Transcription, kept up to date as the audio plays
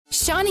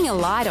shining a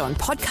light on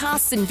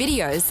podcasts and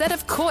videos that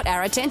have caught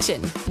our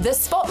attention. The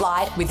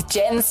Spotlight with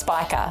Jen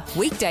Spiker.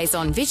 Weekdays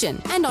on Vision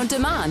and on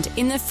demand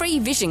in the free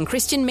Vision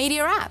Christian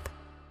Media app.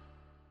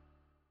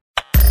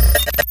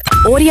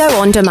 Audio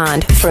on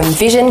demand from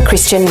Vision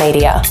Christian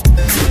Media.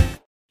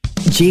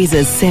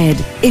 Jesus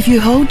said, "If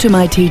you hold to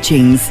my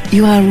teachings,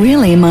 you are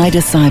really my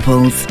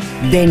disciples.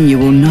 Then you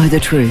will know the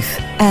truth,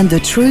 and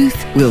the truth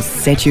will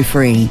set you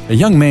free." A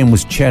young man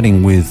was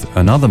chatting with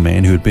another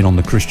man who had been on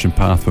the Christian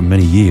path for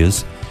many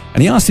years,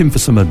 and he asked him for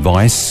some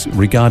advice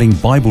regarding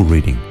Bible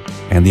reading.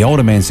 And the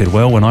older man said,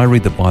 "Well, when I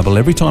read the Bible,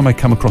 every time I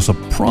come across a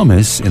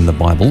promise in the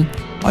Bible,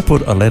 I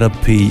put a letter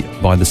P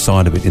by the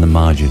side of it in the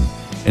margin.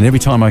 And every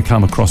time I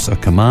come across a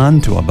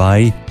command to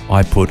obey,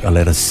 I put a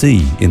letter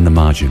C in the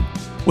margin."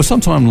 Well,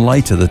 sometime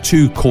later, the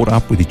two caught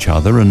up with each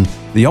other, and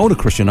the older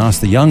Christian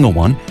asked the younger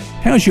one,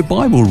 "How's your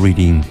Bible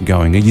reading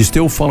going? Are you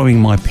still following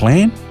my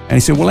plan?" And he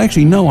said, "Well,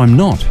 actually, no, I'm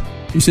not."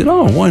 He said,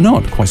 "Oh, why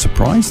not?" Quite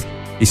surprised.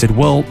 He said,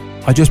 "Well,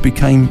 I just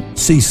became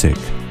seasick.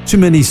 Too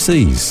many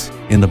C's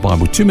in the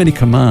Bible, too many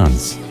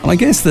commands." And I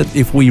guess that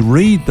if we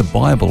read the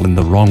Bible in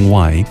the wrong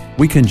way,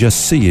 we can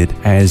just see it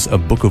as a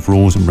book of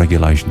rules and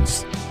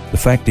regulations. The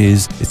fact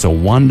is, it's a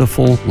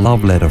wonderful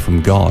love letter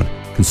from God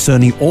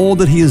concerning all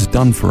that He has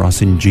done for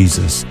us in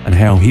Jesus and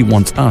how He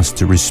wants us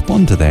to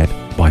respond to that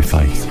by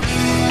faith.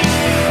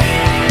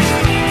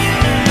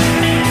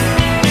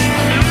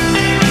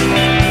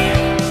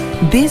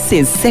 This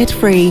is Set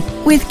Free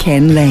with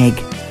Ken Legg.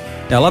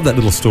 Now, I love that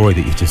little story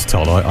that you just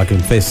told. I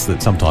confess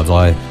that sometimes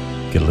I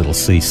get a little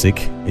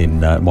seasick in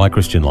my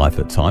Christian life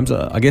at times.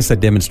 I guess that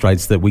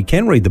demonstrates that we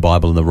can read the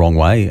Bible in the wrong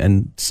way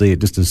and see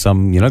it just as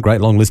some, great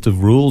long list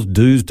of rules,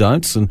 do's,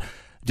 don'ts, and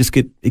just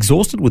get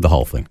exhausted with the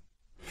whole thing.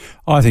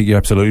 I think you're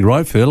absolutely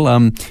right,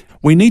 Phil.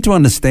 We need to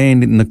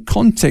understand in the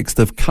context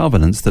of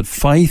covenants that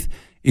faith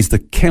is the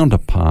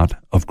counterpart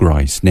of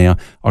grace. Now,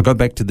 I'll go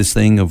back to this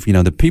thing of,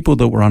 the people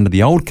that were under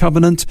the old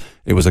covenant,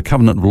 it was a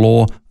covenant of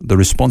law. The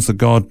response that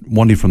God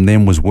wanted from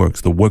them was works,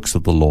 the works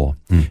of the law.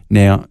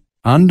 Now,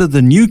 under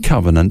the new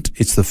covenant,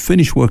 it's the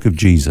finished work of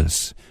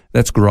Jesus.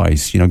 That's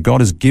grace. God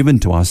has given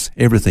to us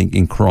everything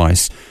in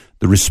Christ.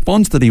 The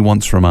response that He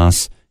wants from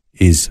us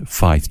is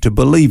faith, to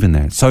believe in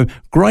that. So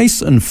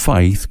grace and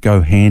faith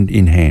go hand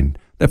in hand.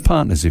 They're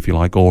partners, if you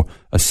like, or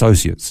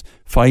associates.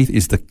 Faith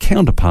is the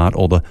counterpart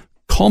or the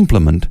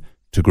complement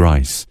to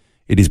grace.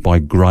 It is by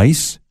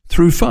grace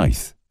through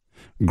faith.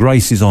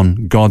 Grace is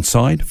on God's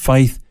side.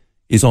 Faith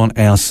is on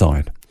our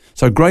side.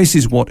 So grace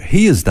is what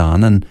He has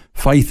done, and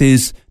faith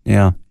is,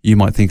 now you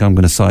might think I'm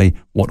going to say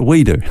what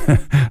we do.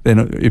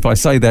 Then if I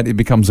say that, it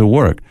becomes a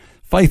work.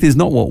 Faith is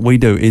not what we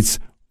do. It's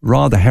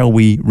rather how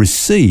we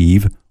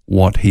receive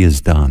what He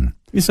has done.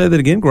 You say that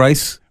again,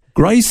 grace?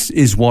 Grace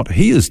is what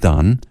He has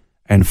done,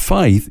 and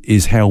faith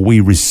is how we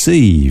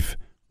receive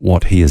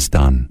what He has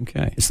done.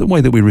 Okay. It's the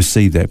way that we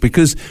receive that,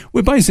 because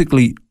we're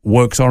basically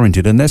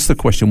works-oriented, and that's the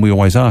question we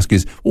always ask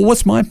is, well,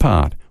 what's my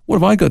part? What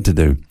have I got to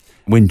do?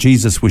 When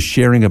Jesus was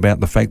sharing about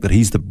the fact that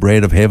He's the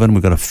bread of heaven,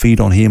 we've got to feed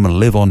on Him and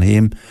live on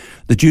Him,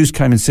 the Jews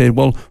came and said,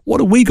 well, what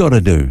have we got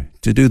to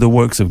do the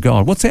works of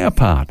God? What's our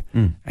part?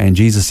 And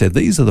Jesus said,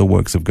 these are the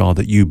works of God,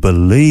 that you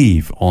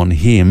believe on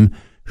Him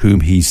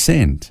whom He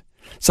sent.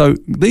 So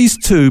these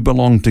two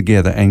belong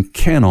together and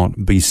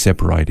cannot be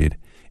separated.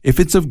 If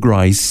it's of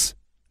grace,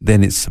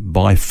 then it's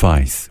by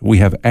faith. We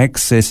have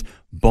access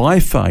by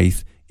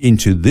faith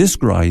into this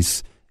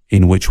grace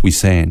in which we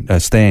stand,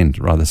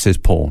 says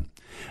Paul.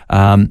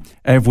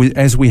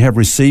 As we have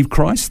received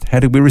Christ,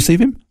 how did we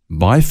receive Him?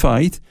 By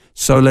faith.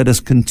 So let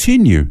us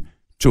continue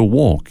to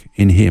walk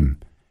in Him.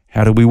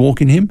 How do we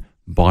walk in Him?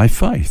 By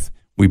faith.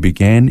 We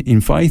began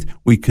in faith,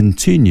 we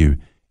continue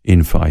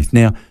in faith.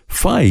 Now,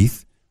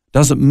 faith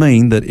doesn't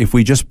mean that if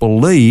we just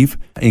believe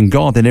in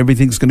God, then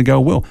everything's going to go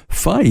well.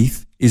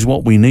 Faith is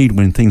what we need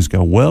when things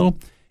go well.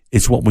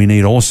 It's what we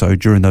need also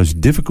during those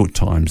difficult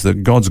times,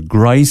 that God's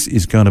grace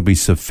is going to be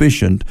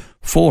sufficient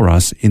for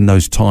us in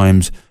those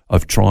times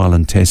of trial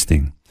and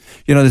testing.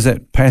 There's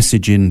that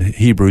passage in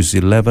Hebrews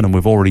 11, and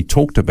we've already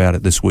talked about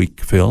it this week,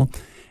 Phil.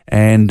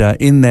 And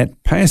in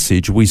that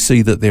passage, we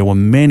see that there were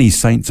many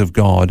saints of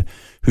God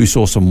who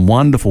saw some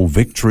wonderful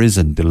victories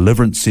and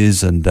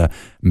deliverances and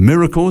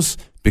miracles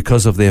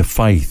because of their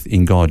faith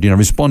in God,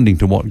 responding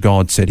to what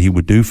God said He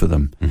would do for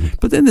them.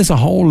 But then there's a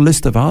whole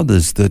list of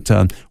others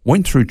that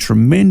went through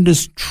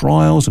tremendous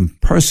trials and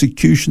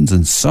persecutions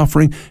and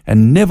suffering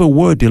and never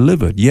were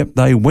delivered, yet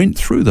they went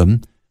through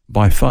them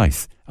by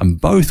faith. And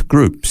both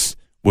groups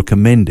were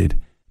commended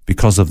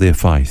because of their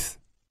faith.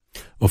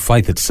 Well,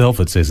 faith itself,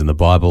 it says in the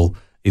Bible,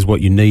 is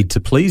what you need to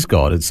please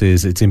God. It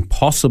says it's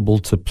impossible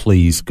to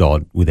please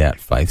God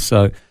without faith.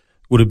 So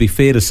would it be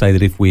fair to say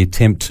that if we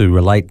attempt to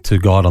relate to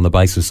God on the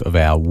basis of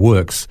our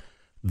works,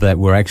 that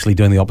we're actually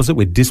doing the opposite?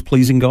 We're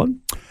displeasing God?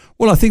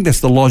 Well, I think that's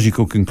the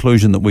logical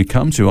conclusion that we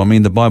come to. I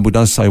mean, the Bible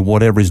does say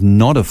whatever is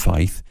not of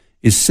faith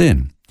is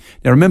sin.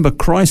 Now, remember,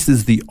 Christ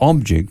is the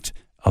object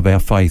of our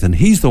faith, and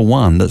He's the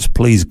one that's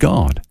pleased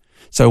God.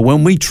 So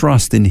when we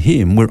trust in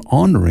Him, we're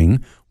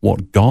honoring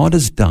what God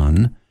has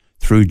done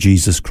through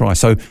Jesus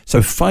Christ.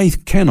 So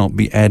faith cannot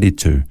be added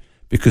to,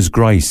 because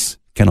grace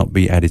cannot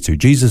be added to.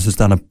 Jesus has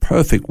done a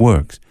perfect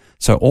work.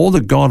 So all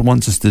that God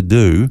wants us to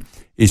do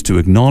is to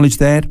acknowledge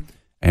that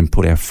and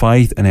put our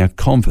faith and our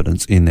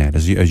confidence in that.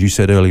 As you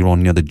said earlier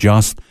on, the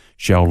just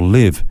shall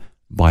live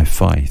by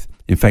faith.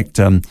 In fact,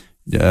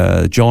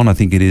 John, I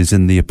think it is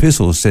in the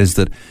epistles, says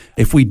that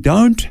if we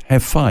don't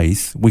have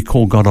faith, we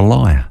call God a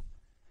liar.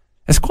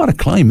 That's quite a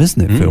claim,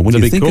 isn't it, Phil? When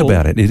you think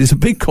about it, it is a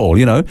big call,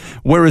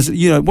 Whereas,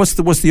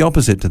 what's the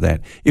opposite to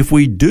that? If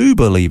we do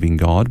believe in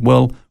God,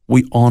 well,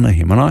 we honor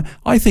him. And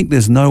I think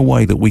there's no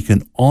way that we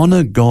can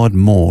honor God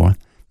more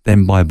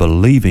than by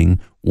believing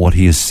what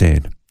he has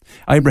said.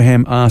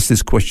 Abraham asked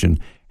this question: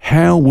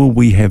 how will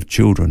we have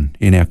children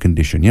in our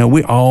condition?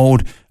 We're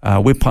old,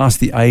 we're past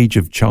the age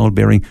of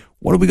childbearing.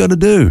 What have we got to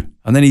do?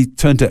 And then he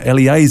turned to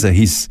Eliezer,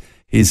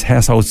 his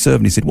household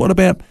servant. He said, what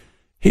about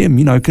him?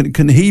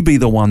 Can he be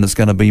the one that's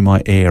going to be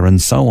my heir,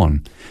 and so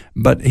on?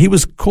 But he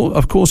was,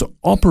 of course,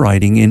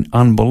 operating in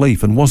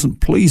unbelief and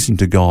wasn't pleasing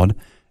to God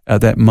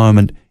at that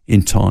moment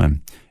in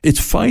time. It's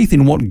faith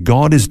in what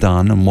God has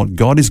done and what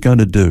God is going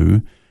to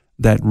do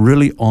that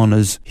really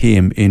honors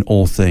him in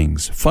all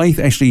things. Faith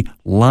actually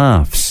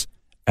laughs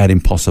at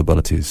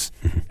impossibilities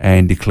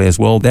and declares,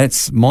 well,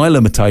 that's my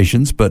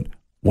limitations, but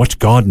watch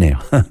God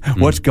now.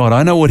 Watch God.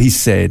 I know what he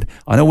said.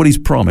 I know what he's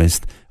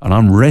promised, and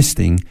I'm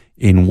resting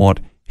in what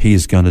he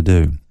is going to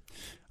do.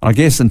 I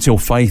guess until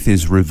faith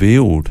is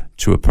revealed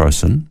to a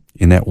person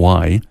in that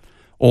way,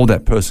 all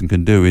that person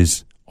can do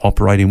is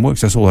operate in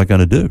works. That's all they're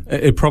going to do.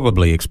 It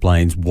probably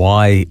explains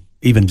why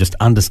even just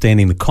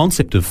understanding the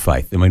concept of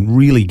faith,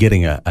 really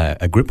getting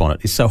a grip on it,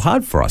 is so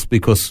hard for us,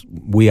 because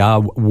we are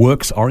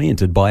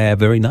works-oriented by our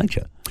very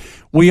nature.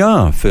 We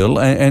are, Phil,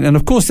 and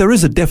of course there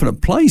is a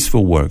definite place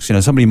for works.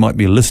 Somebody might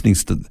be listening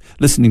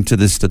to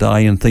this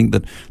today and think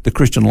that the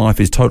Christian life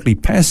is totally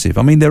passive.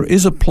 There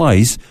is a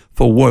place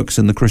for works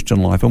in the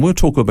Christian life, and we'll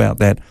talk about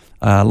that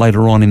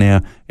later on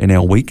in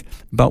our week.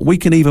 But we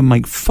can even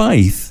make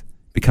faith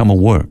become a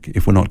work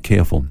if we're not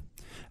careful.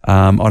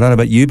 I don't know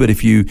about you, but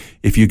if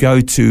you go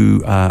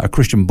to a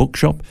Christian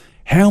bookshop,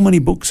 how many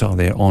books are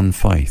there on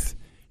faith?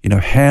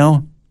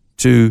 How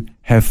to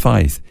have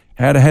faith,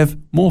 how to have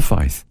more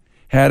faith,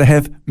 how to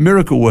have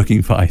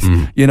miracle-working faith,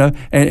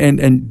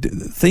 and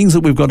things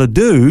that we've got to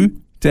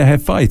do to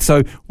have faith.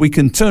 So we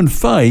can turn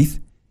faith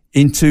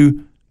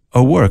into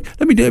a work.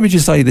 Let me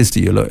just say this to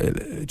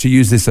you, to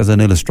use this as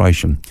an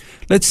illustration.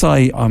 Let's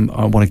say I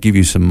want to give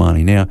you some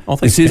money. Now,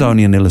 this is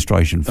only an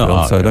illustration,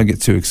 Phil, so don't get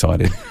too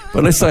excited.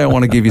 But let's say I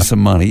want to give you some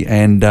money,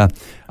 and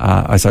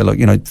I say, look,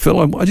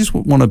 Phil, I just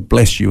want to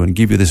bless you and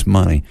give you this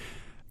money.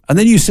 And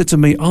then you said to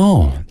me,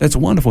 oh, that's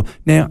wonderful.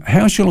 Now,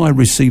 how shall I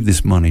receive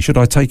this money? Should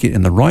I take it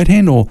in the right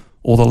hand or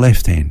the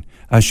left hand?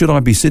 Should I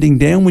be sitting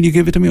down when you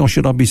give it to me, or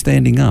should I be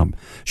standing up?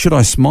 Should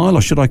I smile,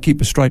 or should I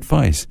keep a straight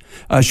face?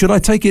 Should I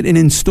take it in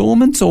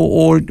installments,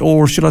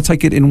 or should I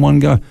take it in one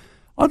go?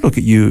 I'd look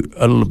at you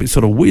a little bit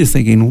sort of weird,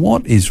 thinking,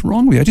 what is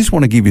wrong with you? I just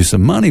want to give you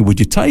some money. Would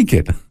you take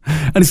it?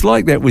 And it's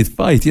like that with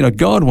faith.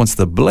 God wants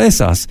to bless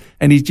us,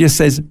 and he just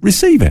says,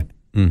 receive it.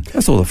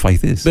 That's all that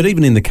faith is. But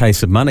even in the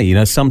case of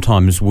money,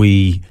 sometimes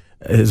we,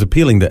 as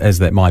appealing as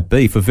that might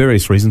be, for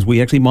various reasons,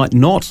 we actually might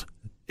not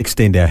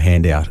extend our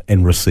hand out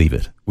and receive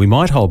it. We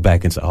might hold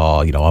back and say,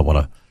 I want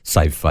to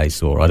save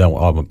face, or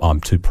I'm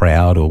too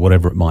proud, or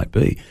whatever it might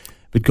be.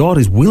 But God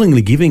is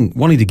willingly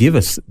wanting to give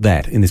us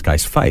that, in this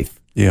case, faith.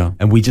 Yeah.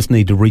 And we just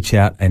need to reach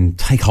out and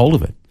take hold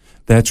of it.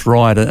 That's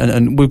right.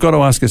 And we've got to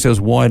ask ourselves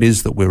why it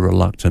is that we're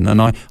reluctant.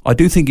 And I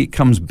do think it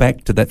comes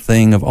back to that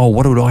thing of,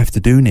 what do I have to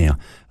do now?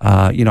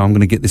 I'm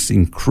going to get this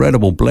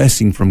incredible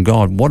blessing from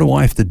God. What do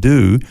I have to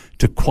do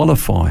to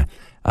qualify?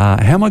 How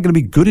am I going to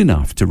be good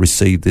enough to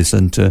receive this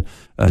and to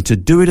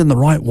do it in the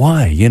right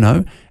way,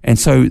 And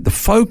so the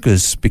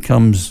focus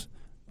becomes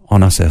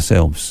on us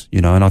ourselves,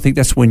 and I think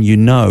that's when you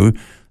know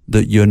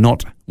that you're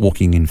not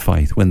walking in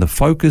faith. When the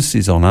focus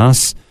is on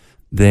us,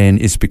 then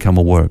it's become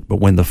a work. But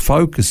when the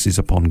focus is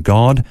upon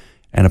God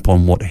and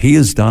upon what he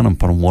has done,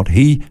 upon what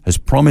he has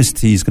promised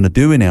he's going to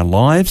do in our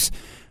lives,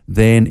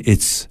 then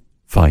it's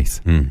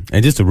faith. And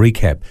just to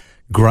recap,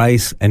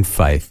 grace and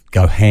faith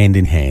go hand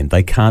in hand.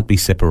 They can't be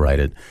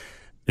separated.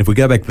 If we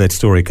go back to that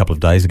story a couple of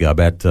days ago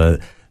about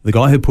the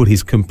guy who put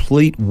his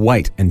complete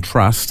weight and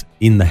trust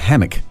in the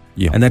hammock,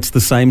 and that's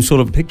the same sort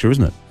of picture,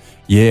 isn't it?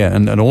 Yeah,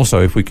 and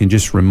also if we can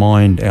just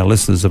remind our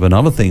listeners of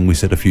another thing we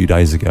said a few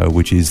days ago,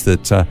 which is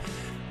that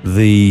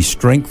the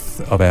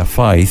strength of our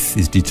faith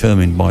is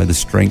determined by the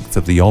strength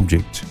of the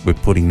object we're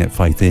putting that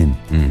faith in.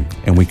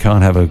 And we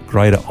can't have a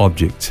greater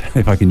object,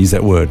 if I can use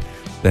that word,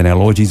 than our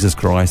Lord Jesus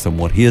Christ and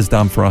what he has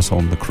done for us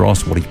on the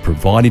cross, what he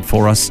provided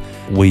for us.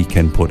 We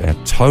can put our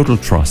total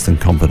trust and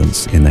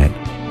confidence in that.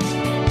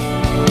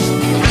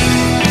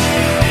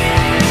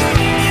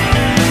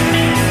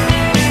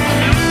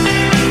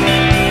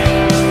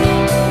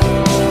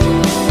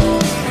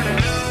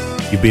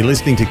 You've been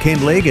listening to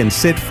Ken Legg and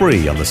Set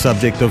Free on the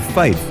subject of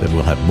faith, and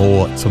we'll have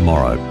more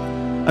tomorrow.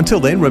 Until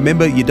then,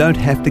 remember, you don't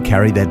have to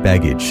carry that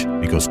baggage,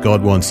 because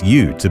God wants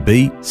you to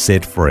be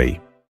set free.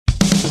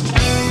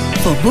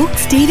 For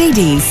books,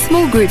 DVDs,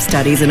 small group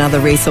studies and other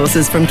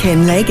resources from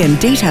Ken Legg and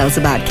details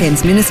about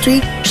Ken's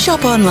ministry,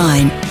 shop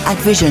online at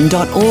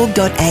vision.org.au.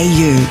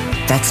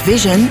 That's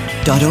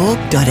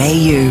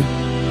vision.org.au.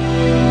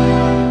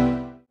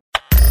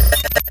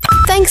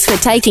 Thanks for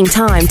taking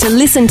time to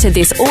listen to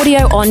this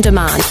audio on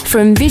demand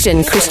from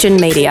Vision Christian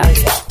Media.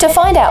 To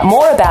find out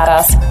more about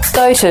us,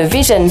 go to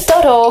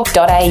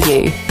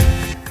vision.org.au.